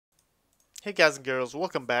Hey guys and girls,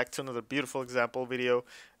 welcome back to another beautiful example video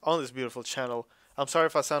on this beautiful channel. I'm sorry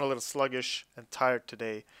if I sound a little sluggish and tired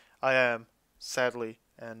today. I am, sadly,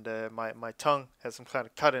 and my tongue has some kind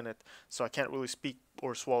of cut in it, so I can't really speak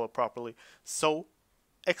or swallow properly. So,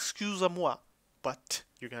 excuse-moi, but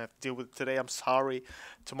you're gonna have to deal with it today. I'm sorry.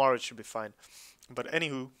 Tomorrow it should be fine. But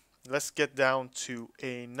anywho, let's get down to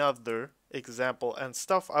another example and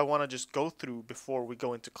stuff I want to just go through before we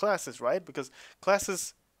go into classes, right? Because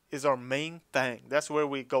classes is our main thing. That's where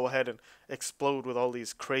we go ahead and explode with all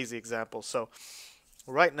these crazy examples. So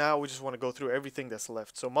right now we just want to go through everything that's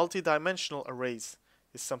left. So multi-dimensional arrays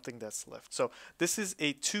is something that's left. So this is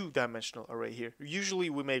a two-dimensional array here. Usually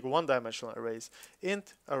we make one-dimensional arrays.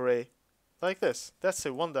 Int array like this. That's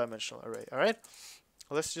a one-dimensional array. All right.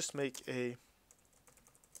 Let's just make a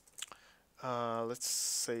let's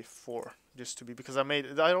say 4 just to be, because I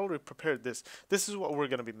already prepared this. This is what we're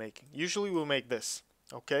gonna be making. Usually we'll make this,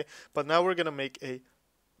 okay, but now we're gonna make a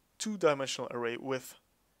two-dimensional array with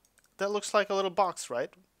that looks like a little box,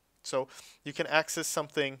 right? So you can access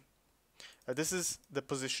something. This is the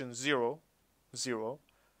position 0 0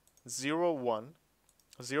 0 1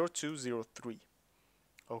 0 2 0 3.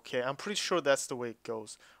 Okay, I'm pretty sure that's the way it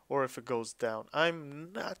goes, or if it goes down,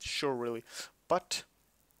 I'm not sure really, but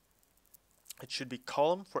it should be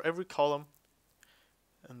column for every column,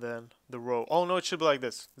 and then the row. Oh no, it should be like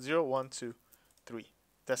this: 0 1 2 3.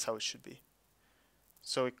 That's how it should be.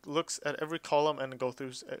 So it looks at every column and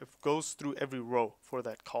goes through every row for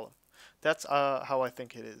that column. That's how I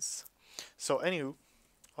think it is. So anywho,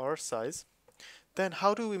 our size. Then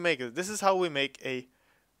how do we make it? This is how we make a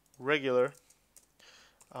regular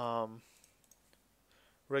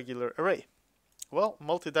regular array. Well,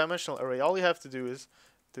 multi-dimensional array. All you have to do is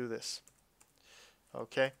do this.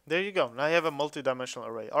 Okay, there you go. Now you have a multi-dimensional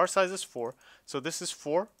array. Our size is 4, so this is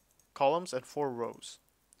 4 columns and 4 rows.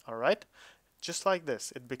 All right, just like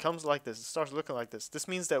this. It becomes like this. It starts looking like this. This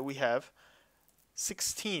means that we have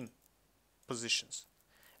 16 positions,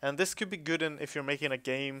 and this could be good if you're making a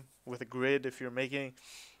game with a grid. If you're making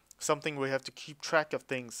something where you have to keep track of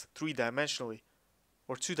things three-dimensionally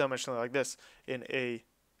or two-dimensionally, like this, in a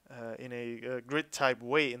grid type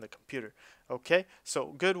way in the computer. Okay,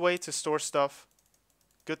 so good way to store stuff.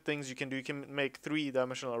 Good things you can do. You can make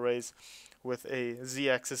three-dimensional arrays with a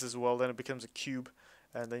z-axis as well. Then it becomes a cube,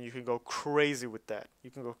 and then you can go crazy with that.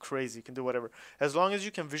 You can go crazy. You can do whatever. As long as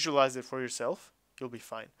you can visualize it for yourself, you'll be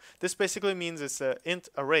fine. This basically means it's an int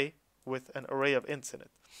array with an array of ints in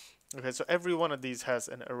it. Okay, so every one of these has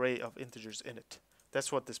an array of integers in it.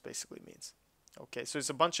 That's what this basically means. Okay, so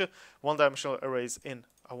it's a bunch of one-dimensional arrays in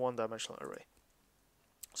a one-dimensional array.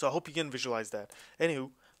 So I hope you can visualize that.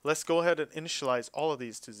 Anywho, let's go ahead and initialize all of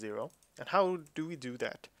these to 0. And how do we do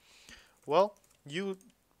that? Well, you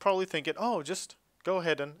probably thinking, oh, just go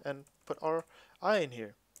ahead and put our I in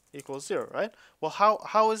here equals 0, right? Well,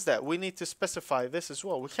 how is that? We need to specify this as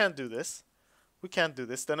well. We can't do this. We can't do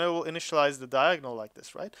this. Then it will initialize the diagonal like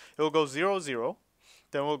this, right? It will go 0, 0.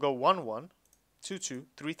 Then we'll go 1, 1, 2, 2,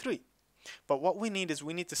 3, 3. But what we need is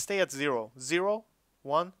we need to stay at 0, 0,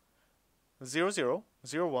 1, 0, 0,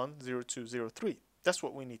 0, 1, 0, 2, 0, 3. That's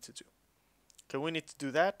what we need to do. Okay, we need to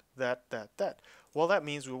do that, that, that, that. Well, that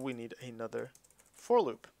means we need another for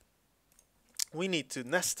loop. We need to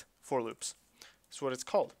nest for loops. That's what it's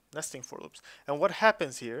called, nesting for loops. And what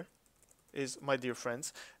happens here is, my dear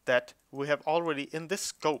friends, that we have already in this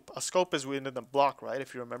scope, a scope is within the block, right,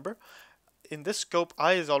 if you remember. In this scope,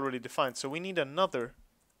 I is already defined, so we need another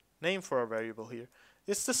name for our variable here.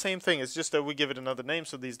 It's the same thing, it's just that we give it another name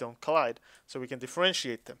so these don't collide, so we can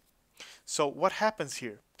differentiate them. So what happens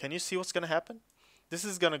here? Can you see what's going to happen? This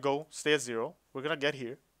is going to go stay at 0. We're going to get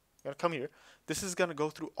here. We're going to come here. This is going to go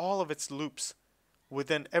through all of its loops.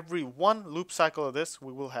 Within every one loop cycle of this,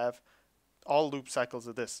 we will have all loop cycles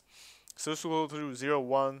of this. So this will go through 0,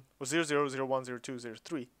 1, or 0, 0, 0, 1, 0, 2, 0,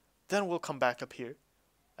 3. Then we'll come back up here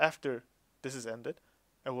after this is ended,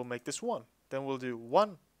 and we'll make this 1. Then we'll do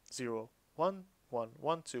 1, 0, 1, 1,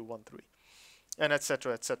 1, 2, 1, 3, and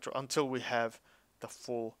etc., etc., until we have the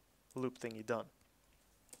full loop thingy done.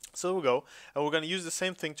 So we'll go, and we're going to use the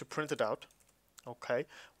same thing to print it out. Okay,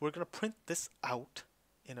 we're going to print this out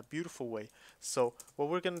in a beautiful way. So what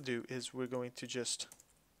we're going to do is we're going to just,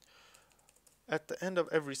 at the end of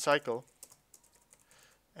every cycle,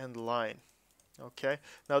 end line. Okay,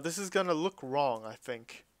 now this is going to look wrong, I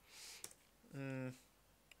think.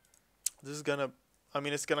 This is going to,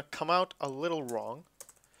 it's going to come out a little wrong,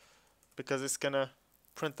 because it's going to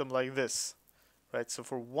print them like this. Right, so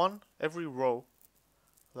for every row,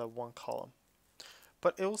 we'll have one column.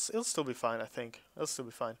 But it'll still be fine, I think. It'll still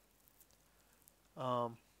be fine.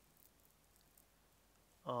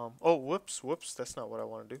 Oh, whoops, that's not what I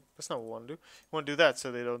want to do. That's not what we want to do. We want to do that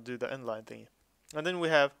so they don't do the endline thingy. And then we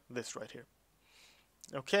have this right here.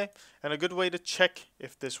 Okay, and a good way to check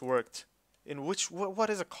if this worked. In which, what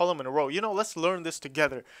is a column in a row? You know, let's learn this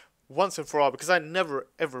together once and for all, because I never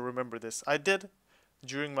ever remember this. I did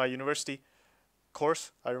during my university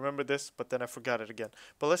course, I remember this, but then I forgot it again.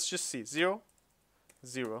 But let's just see. 0,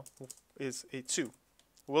 0 is a 2.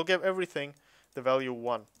 We'll give everything the value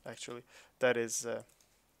 1, actually. That is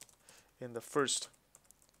in the first,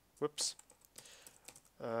 whoops,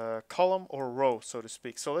 column or row, so to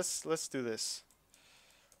speak. So let's do this.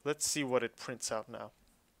 Let's see what it prints out now.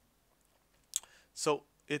 So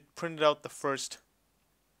it printed out the first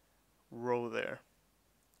row there.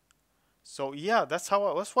 So yeah, that's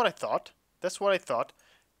what I thought. That's what I thought.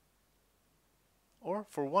 Or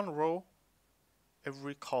for one row,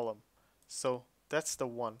 every column. So that's the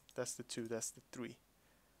 1, that's the 2, that's the 3.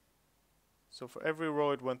 So for every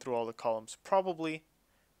row it went through all the columns. Probably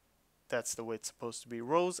that's the way it's supposed to be.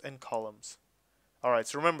 Rows and columns. Alright,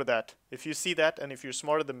 so remember that. If you see that, and if you're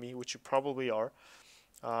smarter than me, which you probably are,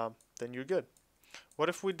 then you're good. What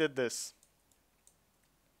if we did this?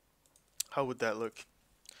 How would that look?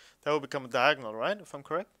 That would become a diagonal, right? If I'm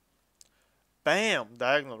correct? Bam!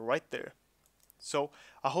 Diagonal right there. So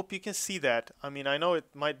I hope you can see that. I mean, I know it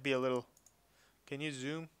might be a little... Can you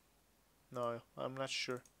zoom? No, I'm not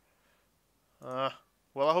sure.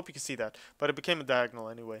 Well, I hope you can see that. But it became a diagonal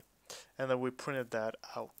anyway. And then we printed that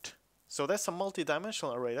out. So that's a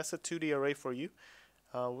multi-dimensional array. That's a 2D array for you.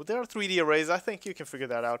 Well, there are 3D arrays. I think you can figure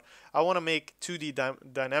that out. I want to make 2D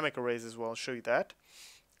dynamic arrays as well. I'll show you that.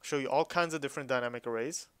 Show you all kinds of different dynamic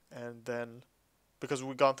arrays. And then, because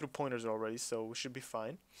we've gone through pointers already, so we should be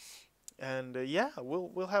fine. And yeah,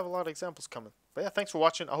 we'll have a lot of examples coming. But yeah, thanks for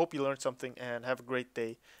watching. I hope you learned something and have a great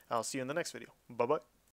day. I'll see you in the next video. Bye-bye.